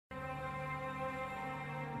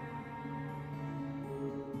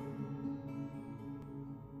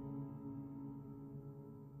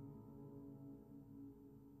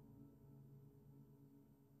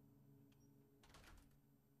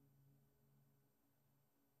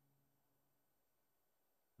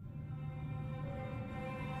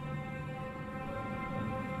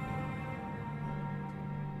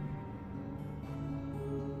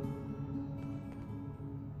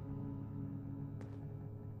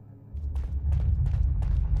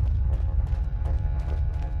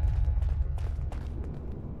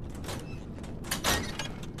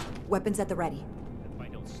Weapons at the ready. If I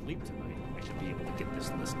don't sleep tonight, I should be able to get this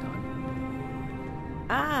list done.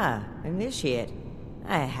 Ah, Initiate.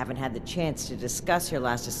 I haven't had the chance to discuss your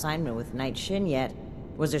last assignment with Knight Shin yet.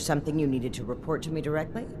 Was there something you needed to report to me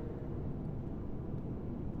directly?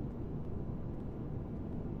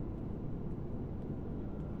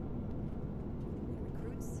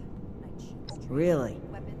 Really?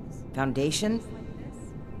 Foundation?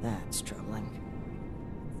 That's troubling.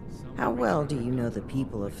 How well do you know the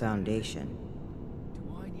people of Foundation?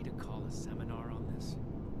 Do I need to call a seminar on this?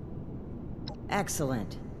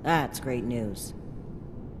 Excellent. That's great news.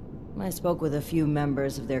 I spoke with a few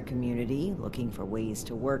members of their community, looking for ways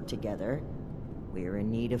to work together. We're in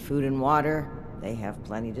need of food and water. They have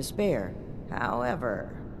plenty to spare.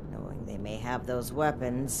 However, knowing they may have those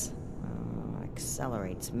weapons,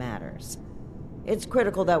 accelerates matters. It's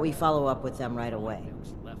critical that we follow up with them right away.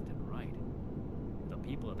 Left and right. The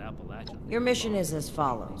people of Appalachian. Your mission is as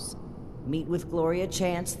follows. Meet with Gloria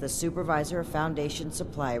Chance, the supervisor of Foundation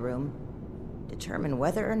Supply Room. Determine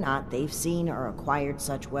whether or not they've seen or acquired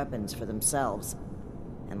such weapons for themselves.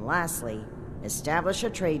 And lastly, establish a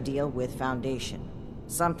trade deal with Foundation.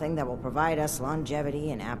 Something that will provide us longevity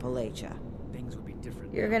in Appalachia. Things would be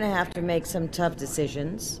different. You're gonna have to make some tough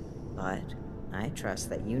decisions, but I trust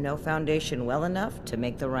that you know Foundation well enough to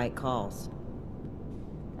make the right calls.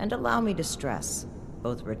 And allow me to stress,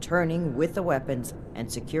 both returning with the weapons and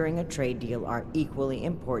securing a trade deal are equally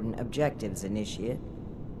important objectives, Initiate.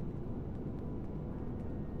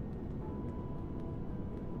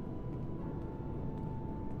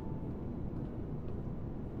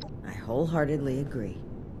 I wholeheartedly agree.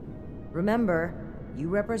 Remember, you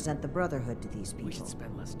represent the Brotherhood to these people. We should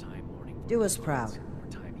spend less time mourning. Do us proud. More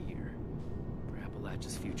time here, where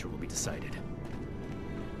Appalachia's future will be decided.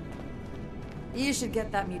 You should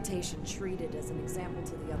get that mutation treated as an example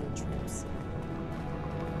to the other troops.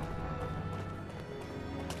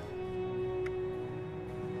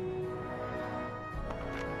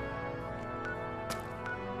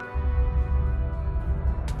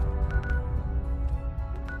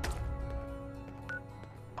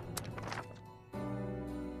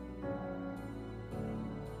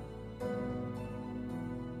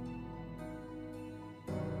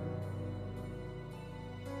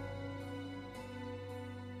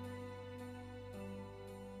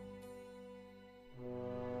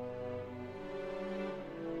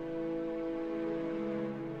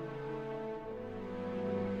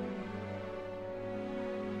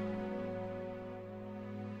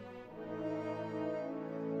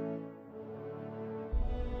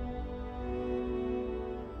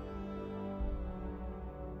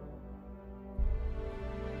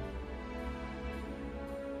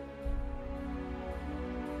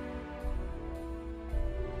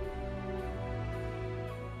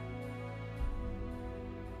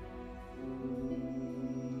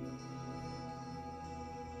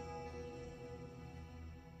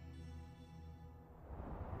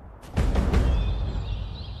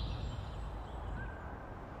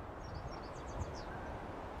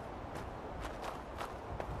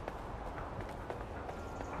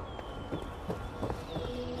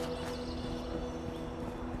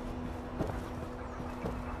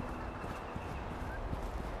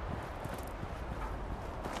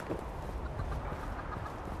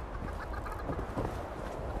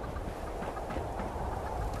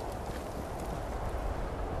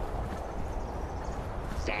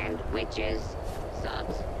 Sandwiches,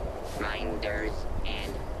 subs, grinders,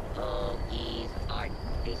 and hoagies are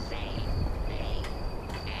the same thing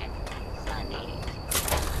as Sunnies.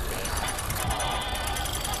 They are all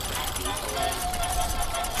happy.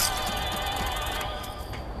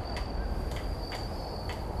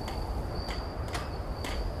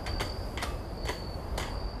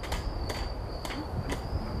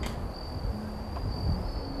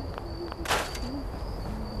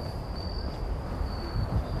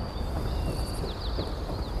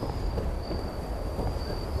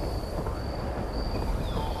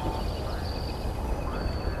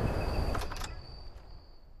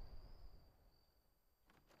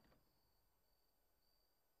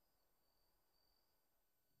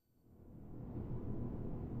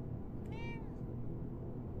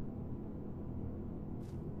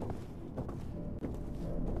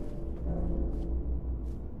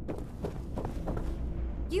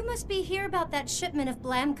 You must be here about that shipment of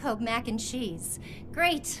Blamco mac and cheese.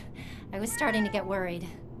 Great. I was starting to get worried.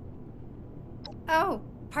 Oh,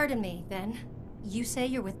 pardon me, then. You say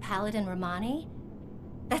you're with Paladin Rahmani?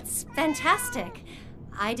 That's fantastic.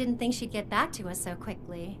 I didn't think she'd get back to us so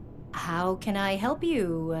quickly. How can I help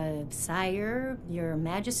you, Sire, Your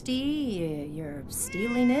Majesty, Your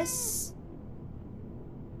Steeliness?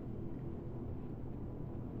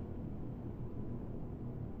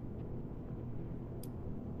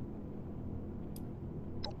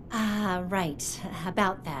 Right.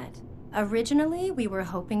 About that. Originally, we were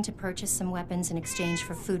hoping to purchase some weapons in exchange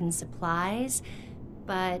for food and supplies,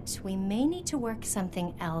 but we may need to work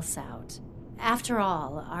something else out. After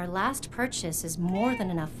all, our last purchase is more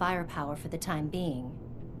than enough firepower for the time being.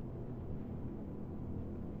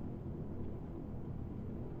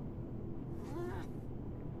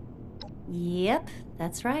 Yep,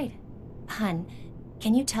 that's right. Hun,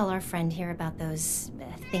 can you tell our friend here about those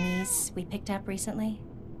thingies we picked up recently?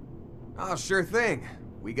 Oh, sure thing.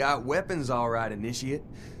 We got weapons all right, Initiate.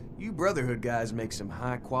 You Brotherhood guys make some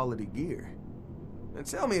high-quality gear. And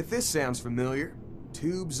tell me if this sounds familiar.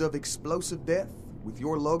 Tubes of explosive death with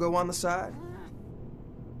your logo on the side?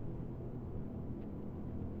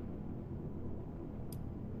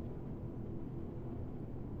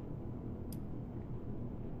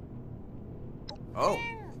 Oh,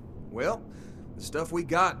 well, the stuff we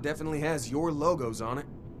got definitely has your logos on it.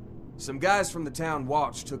 Some guys from the town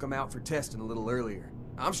watch took them out for testing a little earlier.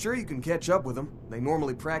 I'm sure you can catch up with them. They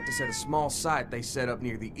normally practice at a small site they set up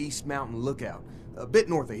near the East Mountain Lookout, a bit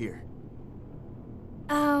north of here.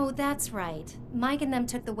 Oh, that's right. Mike and them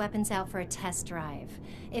took the weapons out for a test drive.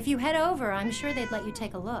 If you head over, I'm sure they'd let you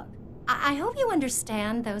take a look. I hope you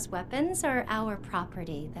understand those weapons are our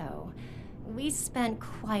property, though. We spent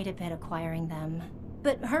quite a bit acquiring them.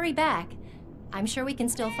 But hurry back. I'm sure we can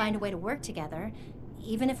still find a way to work together,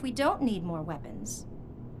 even if we don't need more weapons.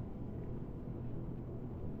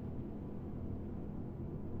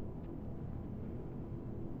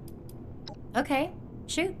 Okay,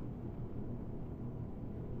 shoot.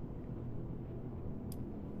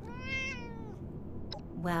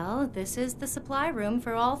 Well, this is the supply room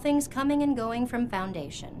for all things coming and going from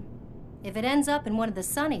Foundation. If it ends up in one of the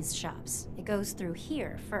Sonny's shops, it goes through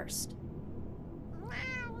here first.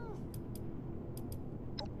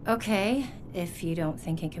 Okay, if you don't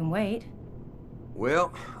think it can wait.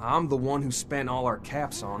 Well, I'm the one who spent all our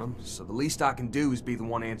caps on them, so the least I can do is be the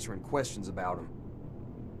one answering questions about them.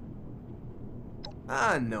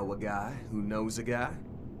 I know a guy who knows a guy.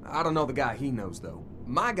 I don't know the guy he knows, though.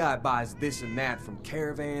 My guy buys this and that from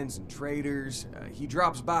caravans and traders. He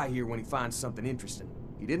drops by here when he finds something interesting.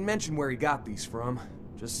 He didn't mention where he got these from,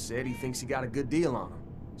 just said he thinks he got a good deal on them.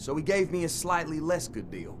 So he gave me a slightly less good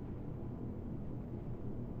deal.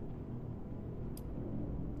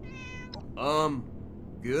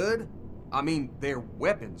 Good? I mean, they're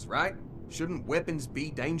weapons, right? Shouldn't weapons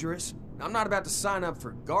be dangerous? I'm not about to sign up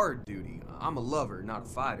for guard duty. I'm a lover, not a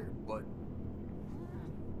fighter, but...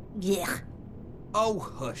 Yeah. Oh,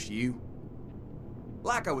 hush you.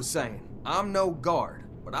 Like I was saying, I'm no guard,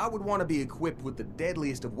 but I would want to be equipped with the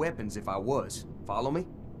deadliest of weapons if I was. Follow me?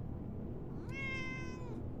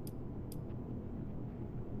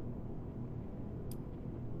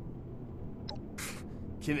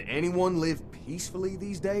 Can anyone live peacefully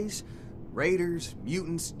these days? Raiders,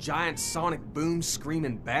 mutants, giant sonic booms,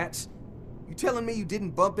 screaming bats? You telling me you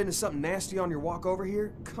didn't bump into something nasty on your walk over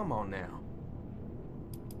here? Come on now.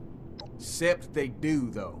 Except they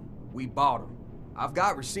do, though. We bought them. I've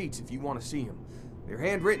got receipts if you want to see them. They're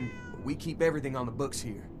handwritten, but we keep everything on the books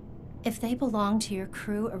here. If they belonged to your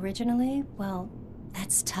crew originally, well,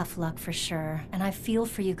 that's tough luck for sure. And I feel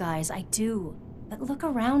for you guys, I do. But look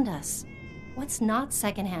around us. What's not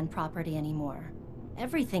secondhand property anymore?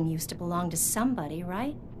 Everything used to belong to somebody,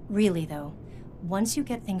 right? Really, though, once you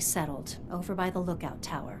get things settled over by the lookout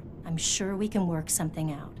tower, I'm sure we can work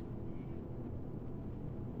something out.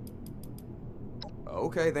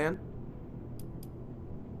 Okay, then.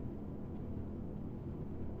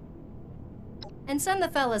 And send the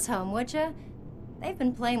fellas home, would ya? They've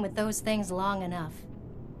been playing with those things long enough.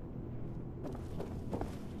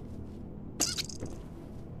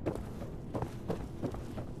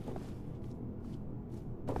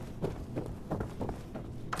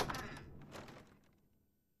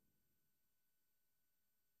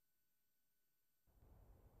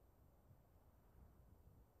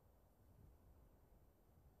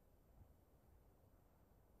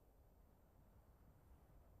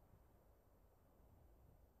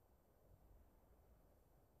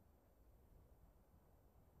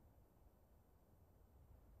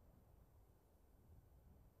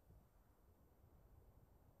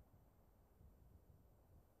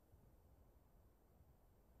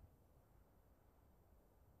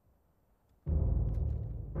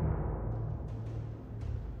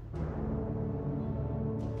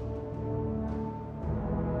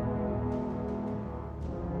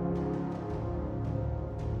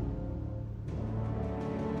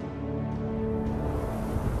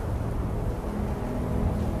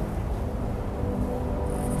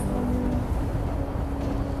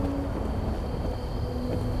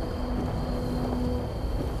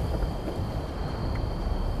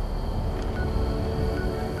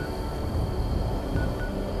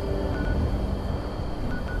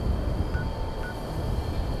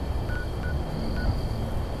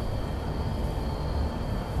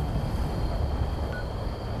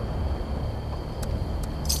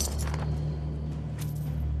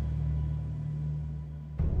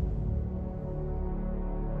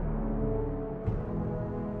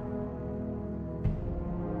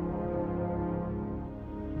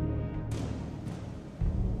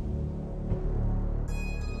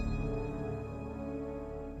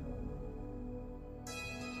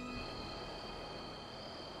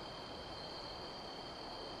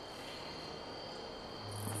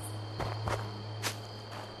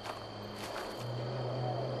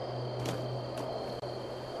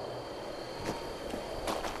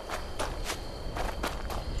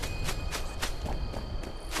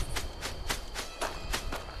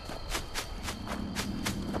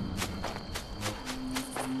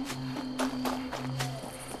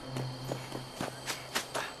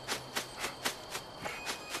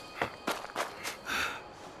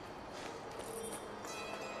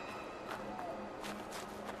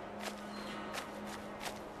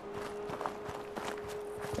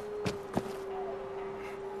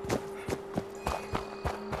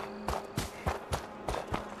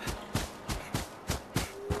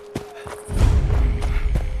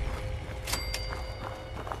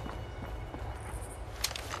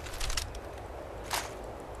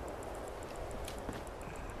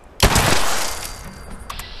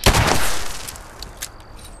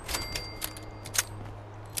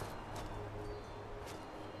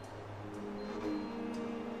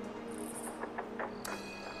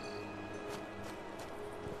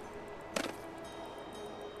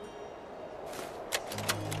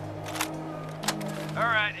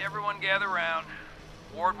 gather round.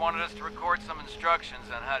 Ward wanted us to record some instructions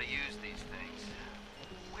on how to use these things.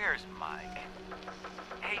 Where's Mike?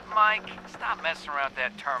 Hey, Mike, stop messing around with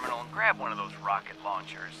that terminal and grab one of those rocket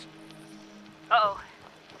launchers. Uh-oh.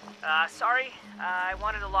 Sorry. I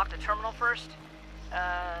wanted to lock the terminal first.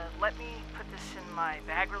 Let me put this in my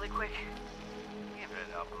bag really quick. Give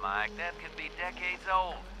it up, Mike. That could be decades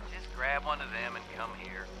old. Just grab one of them and come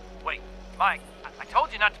here. Wait, Mike, I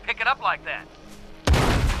told you not to pick it up like that.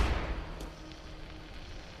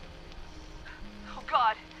 Oh,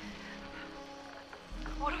 God.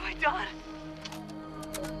 What have I done?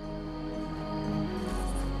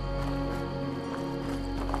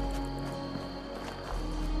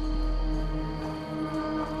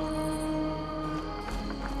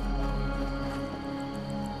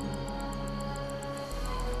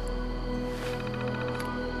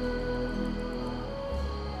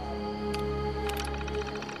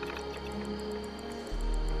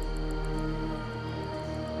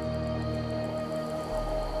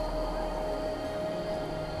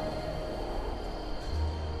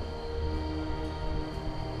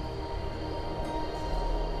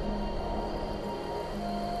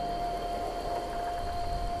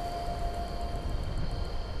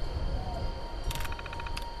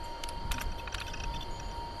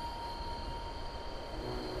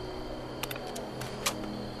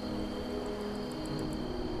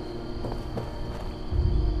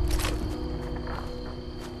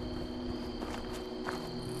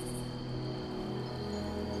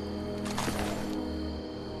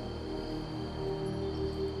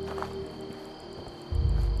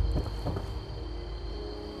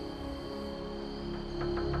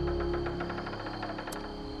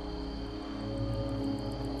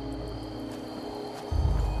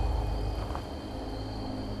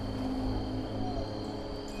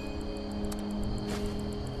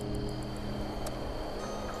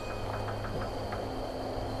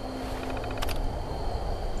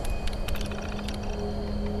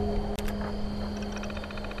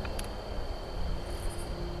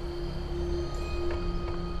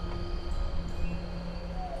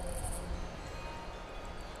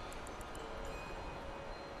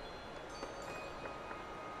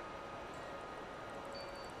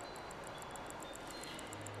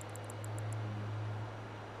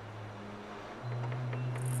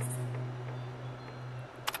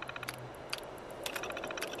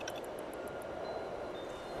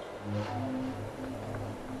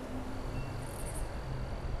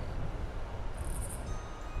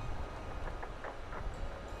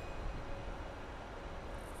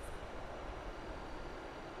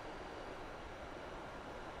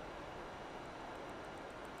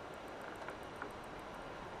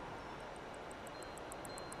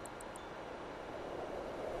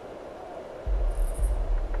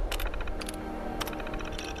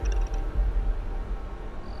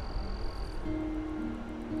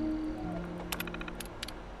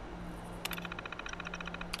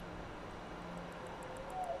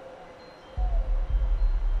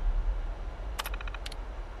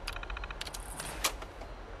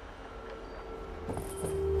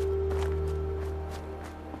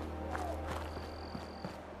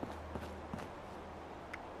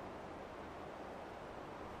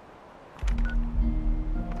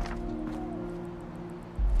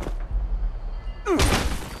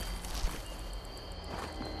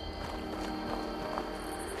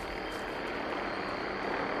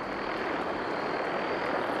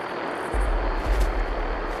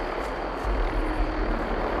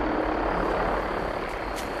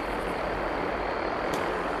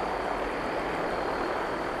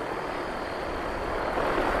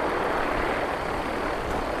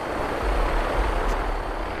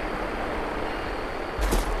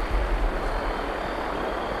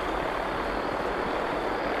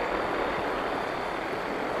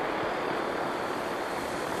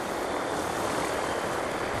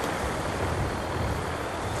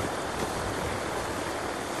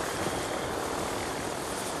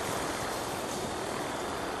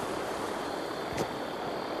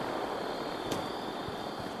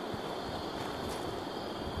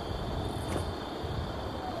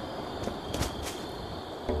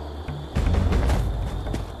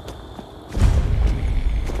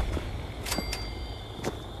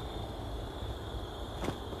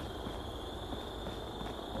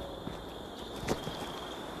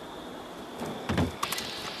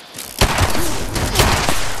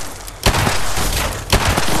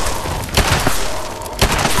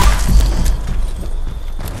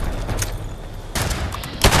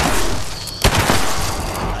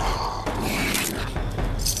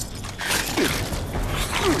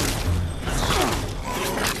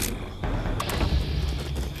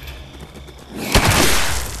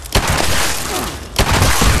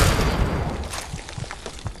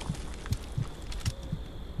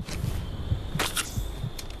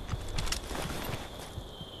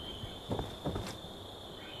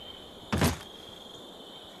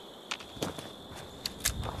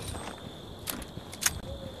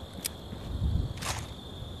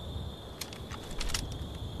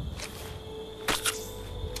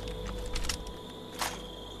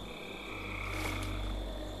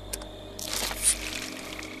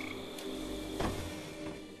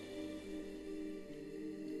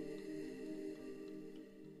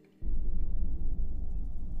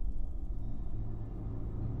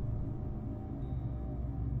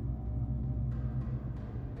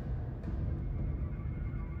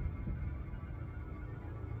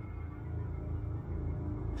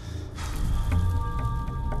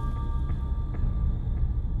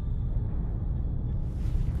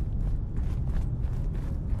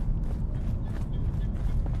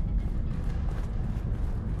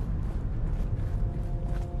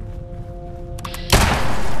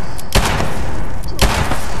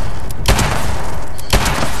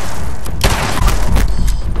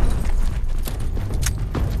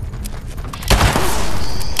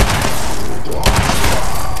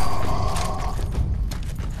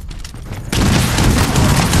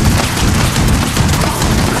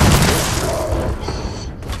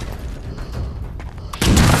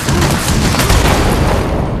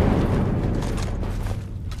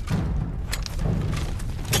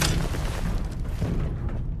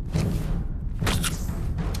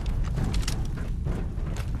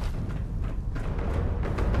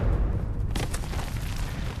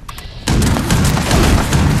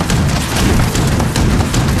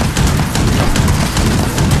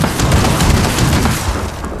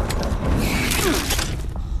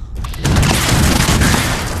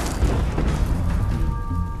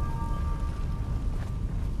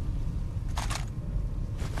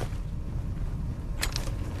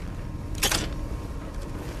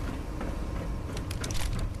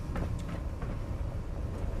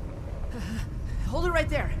 right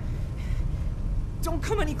there. Don't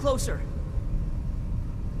come any closer.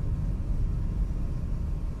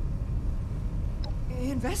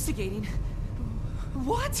 Investigating?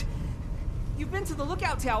 What? You've been to the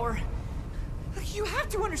lookout tower. You have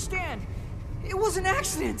to understand. It was an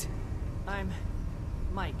accident. I'm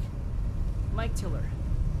Mike. Mike Tiller.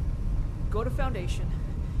 Go to Foundation.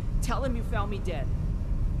 Tell him you found me dead.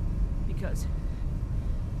 Because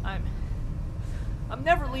I'm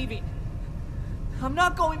never leaving. I'm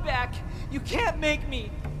not going back. You can't make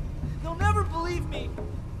me. They'll never believe me.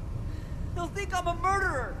 They'll think I'm a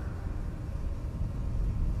murderer.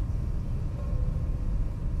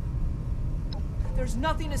 There's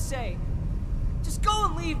nothing to say. Just go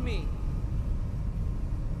and leave me.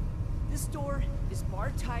 This door is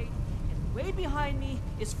barred tight, and way behind me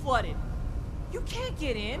is flooded. You can't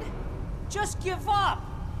get in. Just give up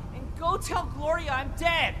and go tell Gloria I'm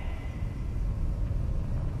dead.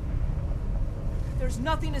 There's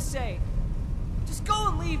nothing to say. Just go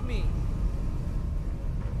and leave me.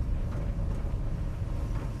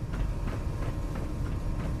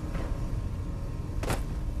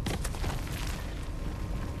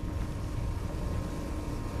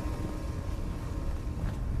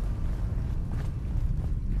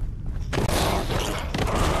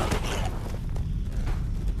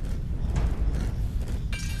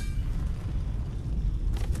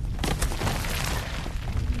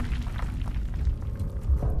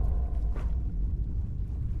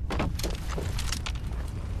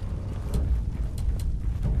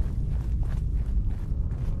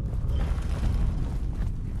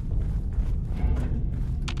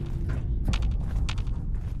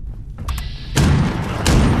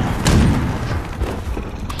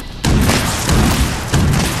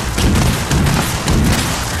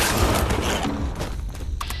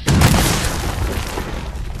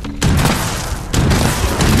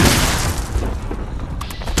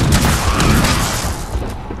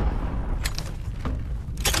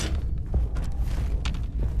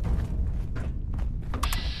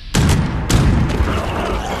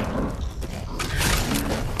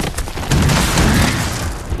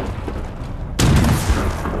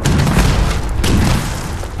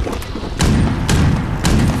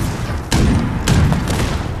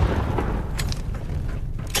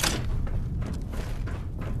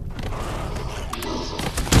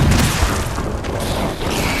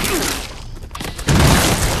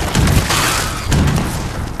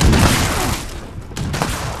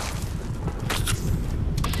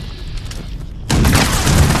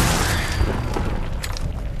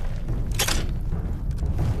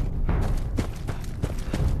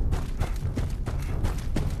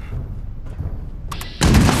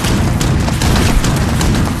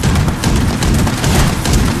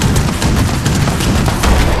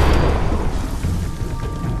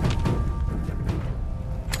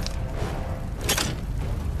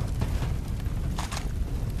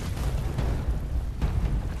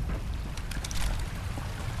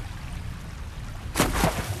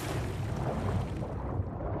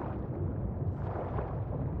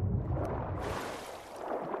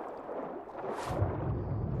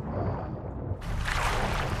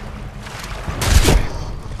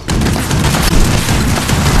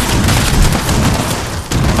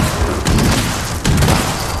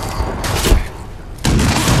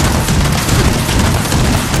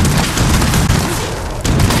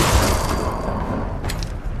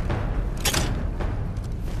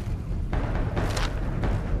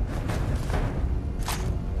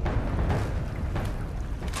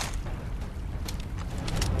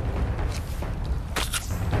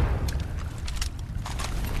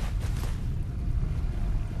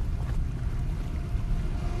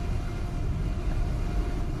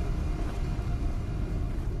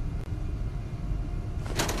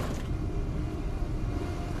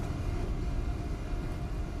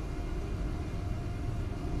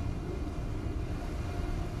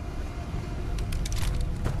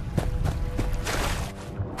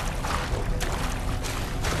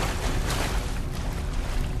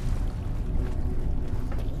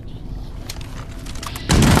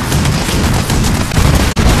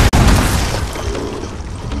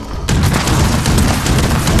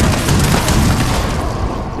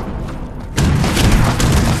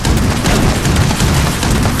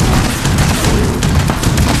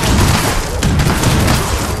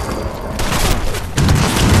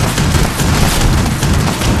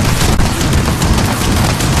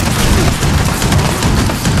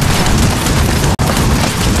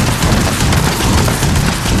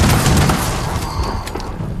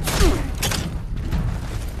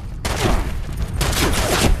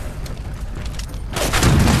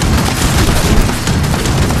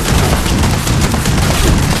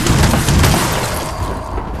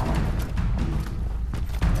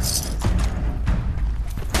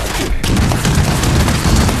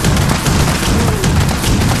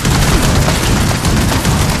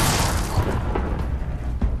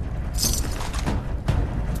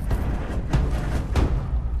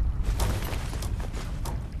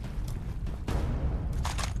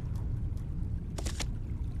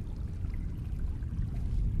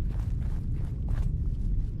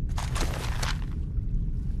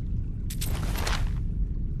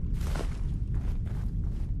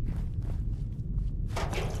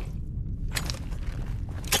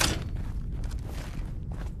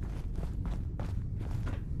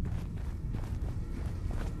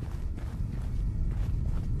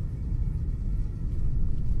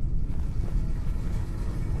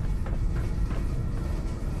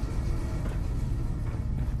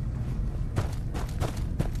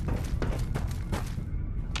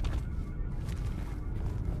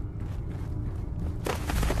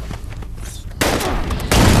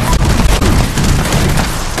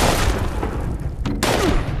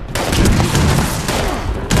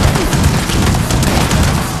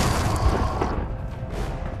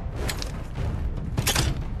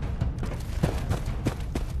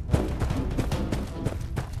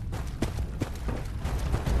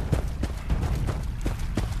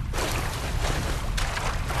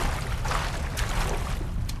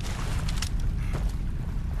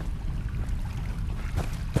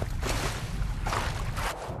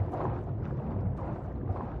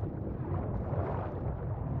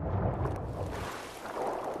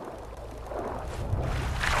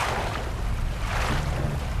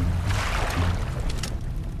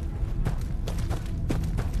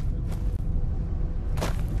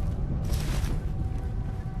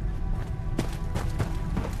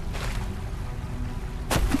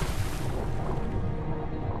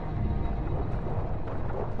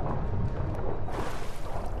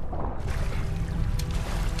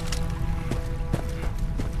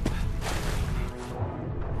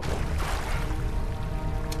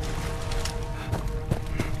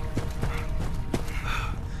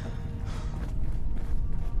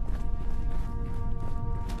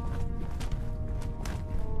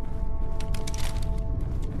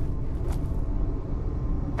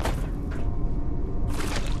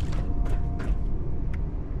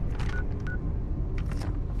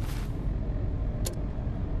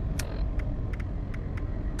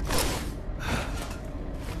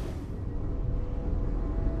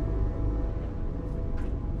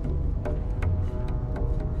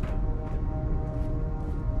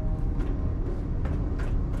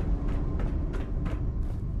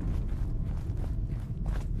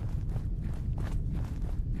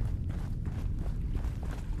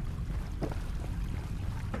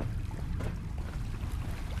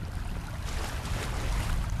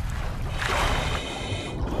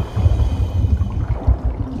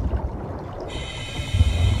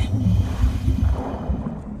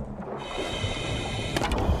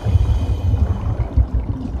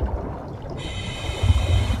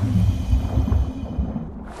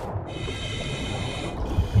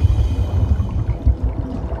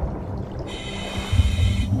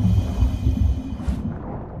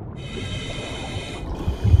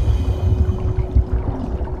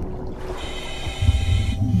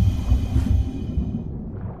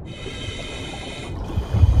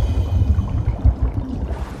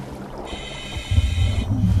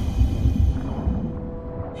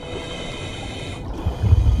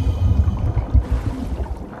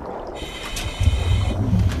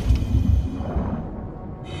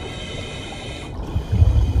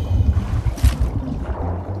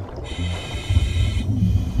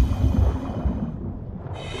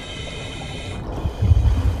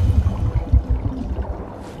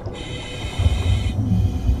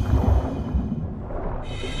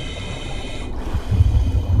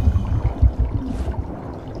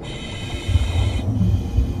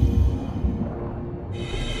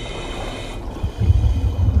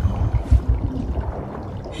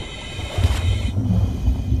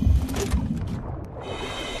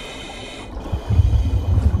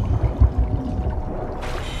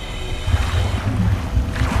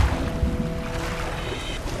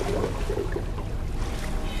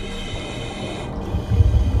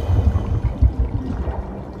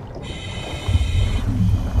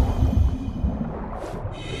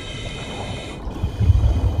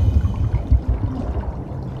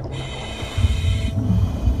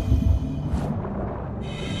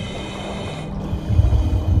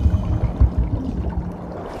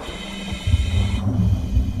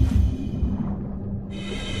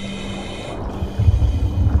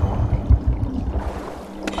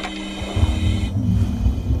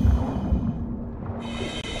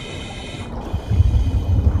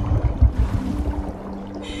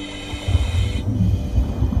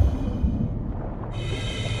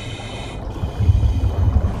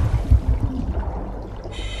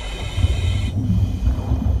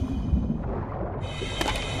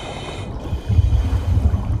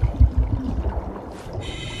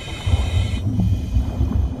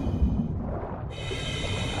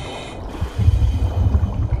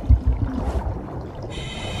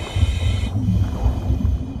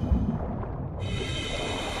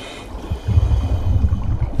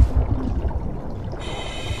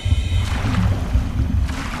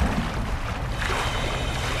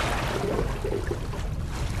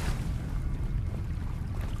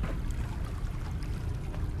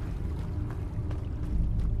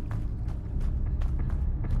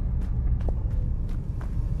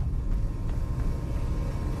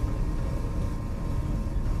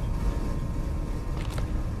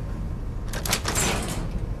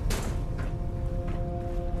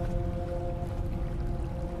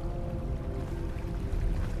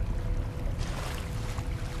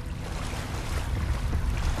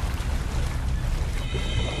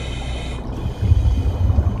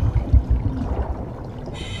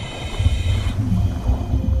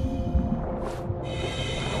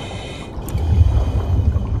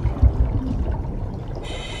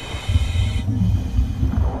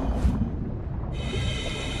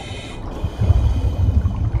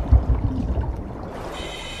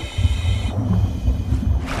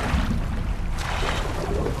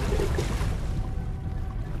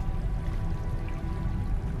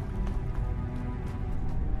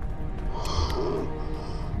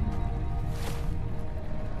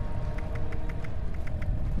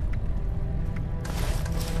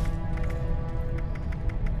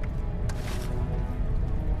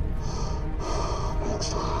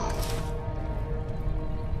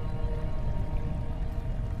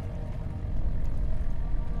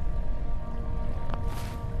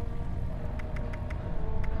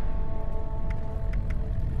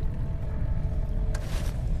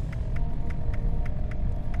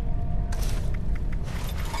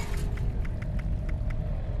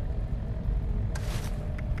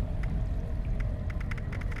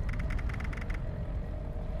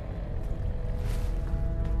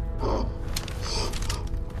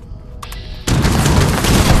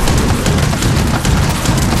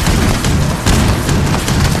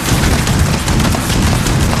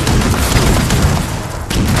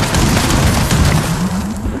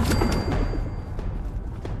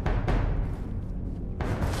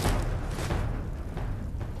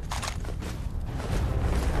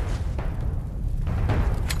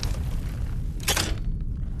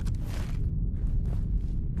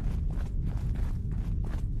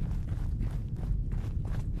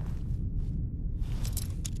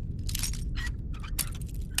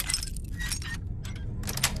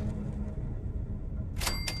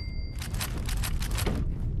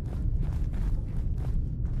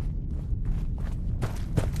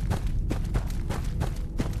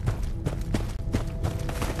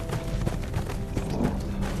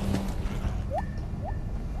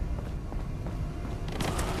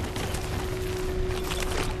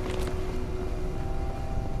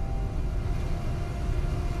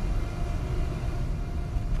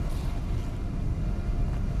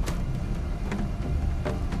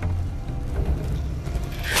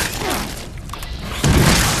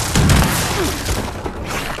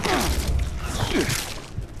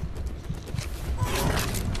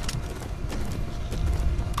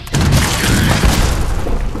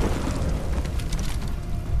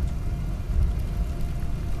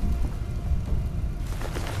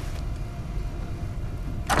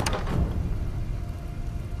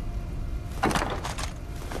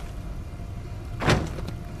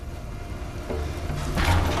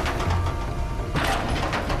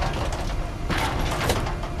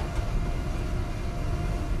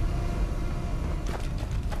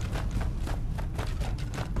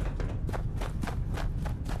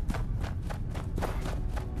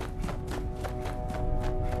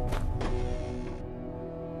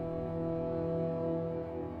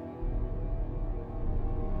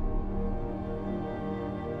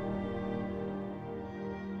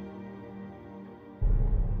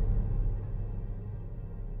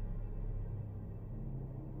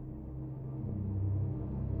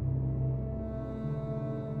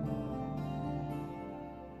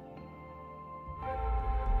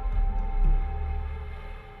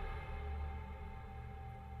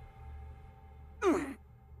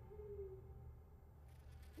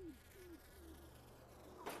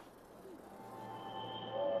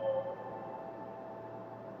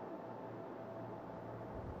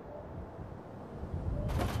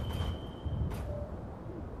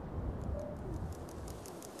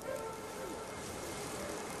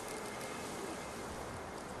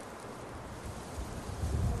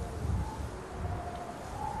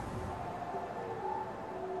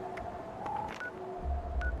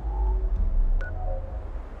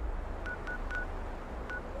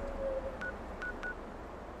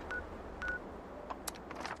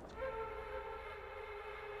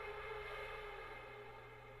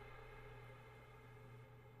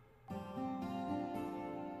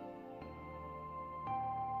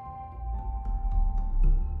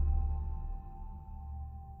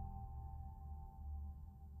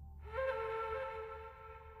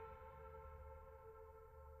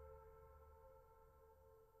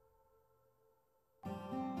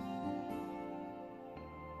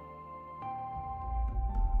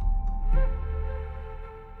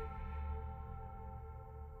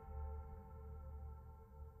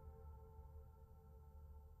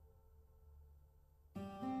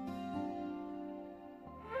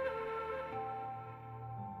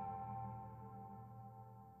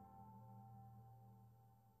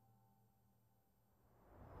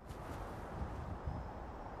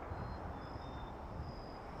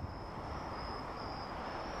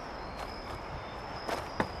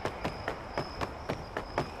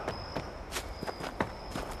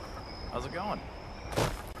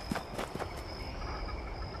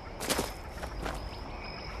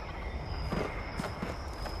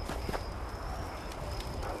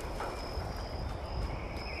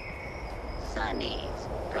 needs,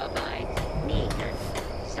 provides meager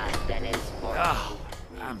sustenance for Oh,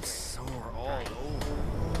 I'm sore all over.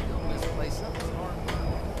 Building this place up is hard work.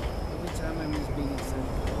 Every time I miss being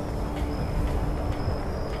central.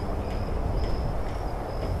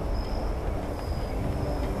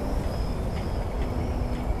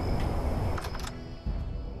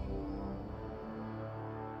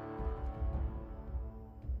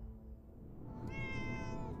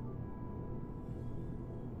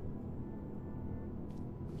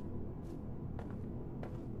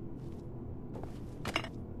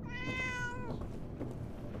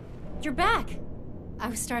 You're back! I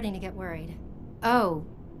was starting to get worried. Oh,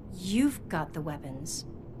 you've got the weapons.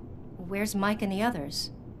 Where's Mike and the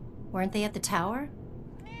others? Weren't they at the tower?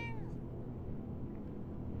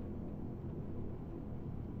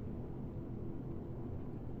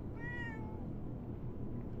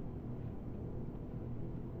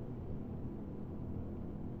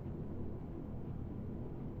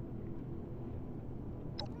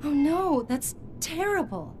 Oh no, that's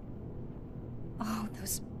terrible. Oh,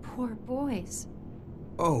 those poor boys.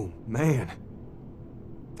 Oh, man.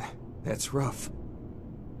 That's rough.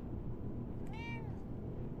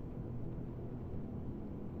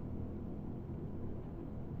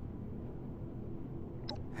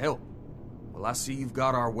 Help. Well, I see you've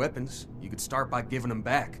got our weapons. You could start by giving them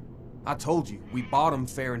back. I told you, we bought them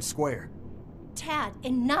fair and square. Tad,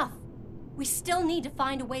 enough! We still need to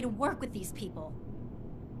find a way to work with these people.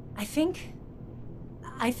 I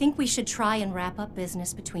think we should try and wrap up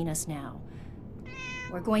business between us now.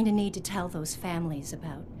 We're going to need to tell those families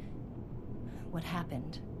about what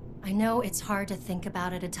happened. I know it's hard to think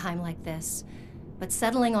about at a time like this, but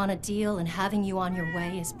settling on a deal and having you on your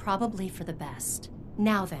way is probably for the best.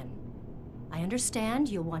 Now then, I understand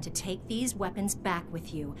you'll want to take these weapons back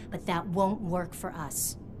with you, but that won't work for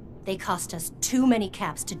us. They cost us too many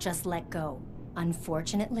caps to just let go.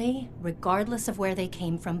 Unfortunately, regardless of where they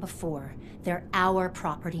came from before, they're our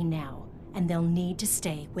property now, and they'll need to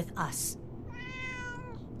stay with us.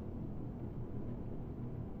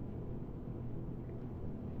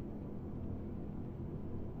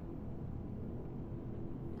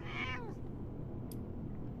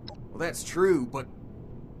 Well, that's true, but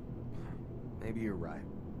maybe you're right.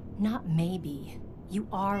 Not maybe. You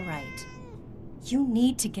are right. You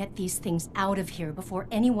need to get these things out of here before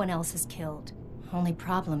anyone else is killed. Only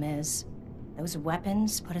problem is, those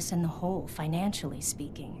weapons put us in the hole, financially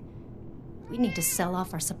speaking. We need to sell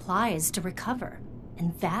off our supplies to recover,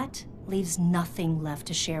 and that leaves nothing left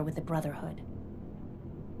to share with the Brotherhood.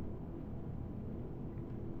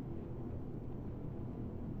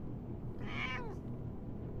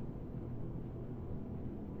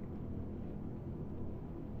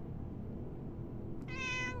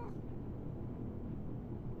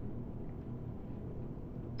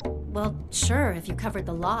 Well, sure, if you covered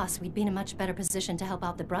the loss, we'd be in a much better position to help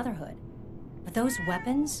out the Brotherhood. But those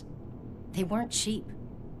weapons, they weren't cheap.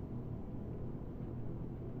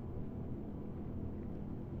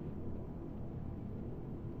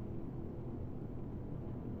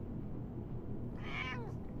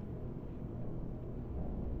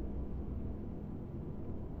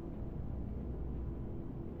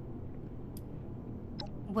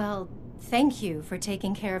 Well, thank you for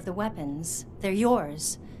taking care of the weapons. They're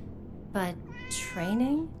yours. But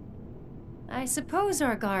training? I suppose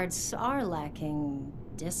our guards are lacking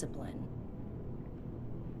discipline.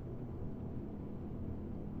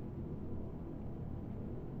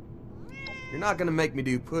 You're not gonna make me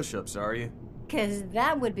do push-ups, are you? 'Cause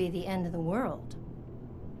that would be the end of the world.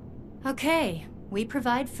 Okay, we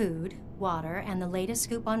provide food, water, and the latest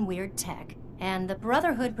scoop on weird tech, and the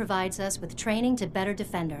Brotherhood provides us with training to better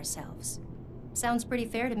defend ourselves. Sounds pretty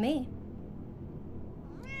fair to me.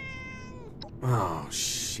 Oh,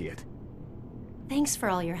 shit. Thanks for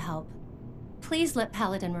all your help. Please let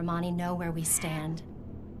Paladin Rahmani know where we stand.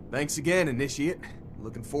 Thanks again, Initiate.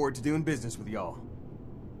 Looking forward to doing business with y'all.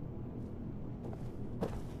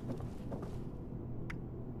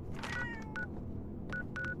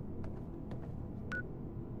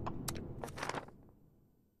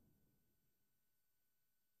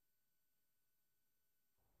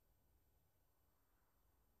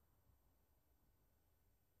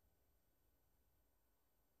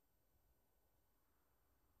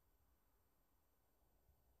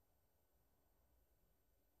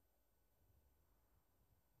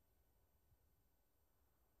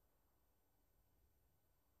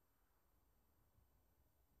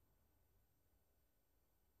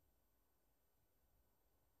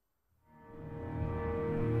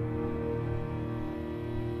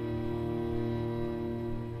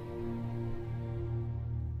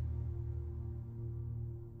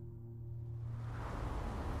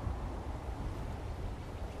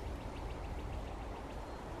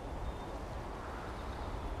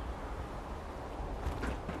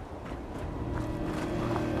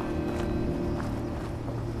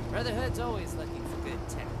 Brotherhood's always looking for good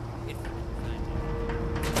tech. If we can find it.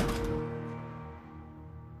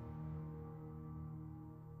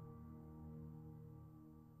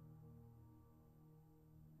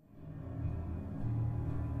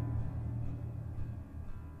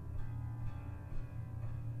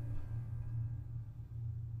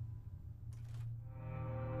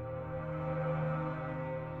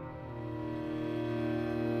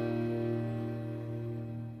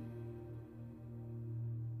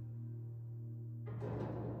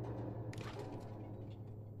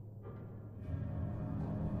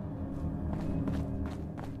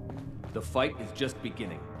 The fight is just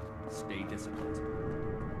beginning. Stay disciplined.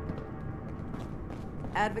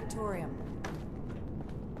 Ad Victoriam.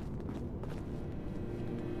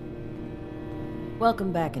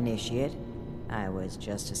 Welcome back, Initiate. I was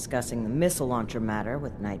just discussing the missile launcher matter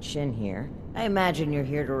with Knight Shin here. I imagine you're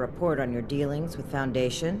here to report on your dealings with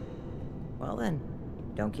Foundation. Well then,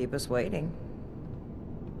 don't keep us waiting.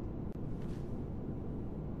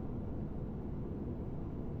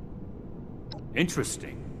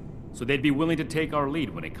 Interesting. So they'd be willing to take our lead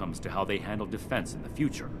when it comes to how they handle defense in the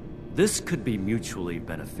future. This could be mutually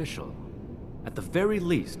beneficial. At the very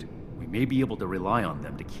least, we may be able to rely on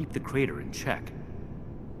them to keep the crater in check.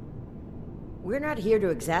 We're not here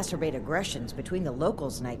to exacerbate aggressions between the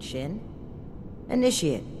locals, Knight Shin.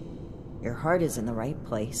 Initiate, your heart is in the right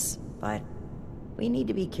place, but we need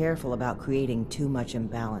to be careful about creating too much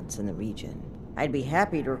imbalance in the region. I'd be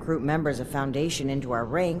happy to recruit members of Foundation into our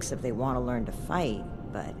ranks if they want to learn to fight,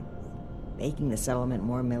 but making the settlement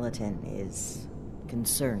more militant is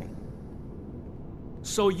concerning.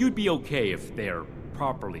 So you'd be okay if they're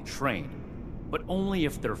properly trained, but only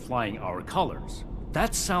if they're flying our colors.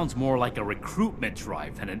 That sounds more like a recruitment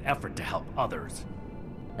drive than an effort to help others.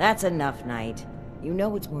 That's enough, Knight. You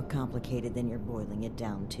know it's more complicated than you're boiling it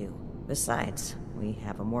down to. Besides, we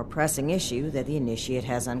have a more pressing issue that the Initiate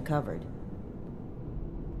has uncovered.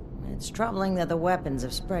 It's troubling that the weapons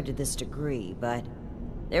have spread to this degree, but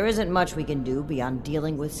there isn't much we can do beyond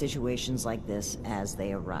dealing with situations like this as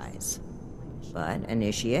they arise. But,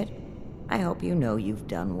 Initiate, I hope you know you've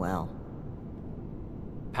done well.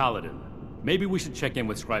 Paladin, maybe we should check in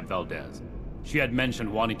with Scribe Valdez. She had mentioned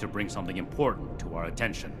wanting to bring something important to our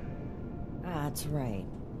attention. That's right.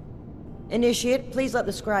 Initiate, please let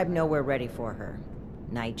the Scribe know we're ready for her.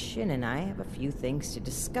 Knight Shin and I have a few things to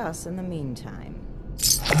discuss in the meantime.